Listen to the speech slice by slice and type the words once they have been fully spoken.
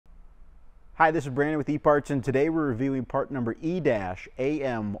Hi, this is Brandon with eParts, and today we're reviewing part number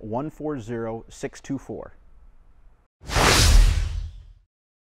E-AM140624.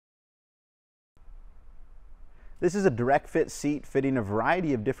 This is a DirectFit seat fitting a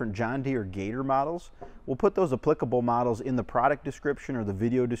variety of different John Deere Gator models. We'll put those applicable models in the product description or the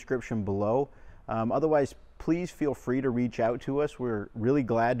video description below. Otherwise, please feel free to reach out to us. We're really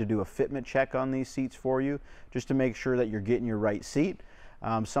glad to do a fitment check on these seats for you, just to make sure that you're getting your right seat.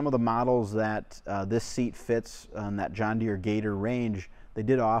 Some of the models that this seat fits on that John Deere Gator range, they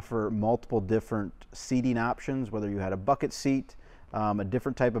did offer multiple different seating options, whether you had a bucket seat, a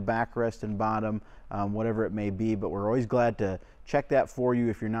different type of backrest and bottom, whatever it may be, but we're always glad to check that for you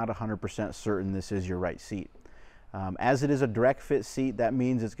if you're not 100% certain this is your right seat. As it is a direct fit seat, that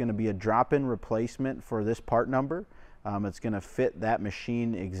means it's going to be a drop-in replacement for this part number. It's going to fit that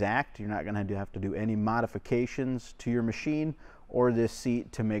machine exact. You're not going to have to do any modifications to your machine or this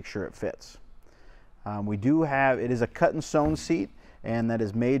seat to make sure it fits. It is a cut and sewn seat, and that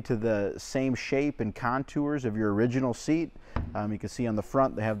is made to the same shape and contours of your original seat. You can see on the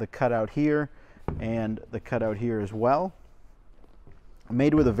front they have the cutout here and the cutout here as well.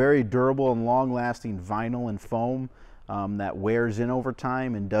 Made with a very durable and long-lasting vinyl and foam that wears in over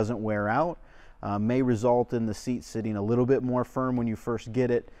time and doesn't wear out. May result in the seat sitting a little bit more firm when you first get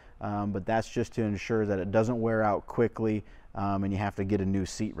it, but that's just to ensure that it doesn't wear out quickly and you have to get a new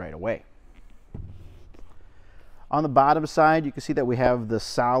seat right away. On the bottom side, you can see that we have the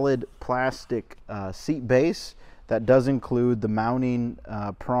solid plastic seat base that does include the mounting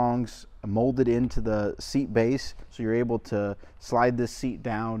prongs molded into the seat base, so you're able to slide this seat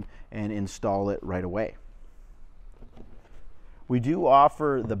down and install it right away. We do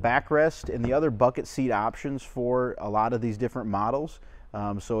offer the backrest and the other bucket seat options for a lot of these different models.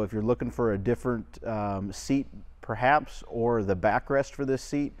 So if you're looking for a different seat perhaps, or the backrest for this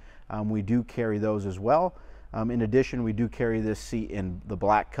seat, we do carry those as well. In addition, we do carry this seat in the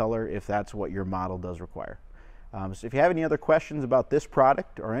black color if that's what your model does require. So if you have any other questions about this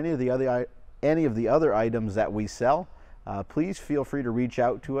product or any of the other items that we sell, please feel free to reach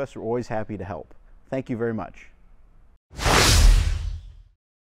out to us. We're always happy to help. Thank you very much.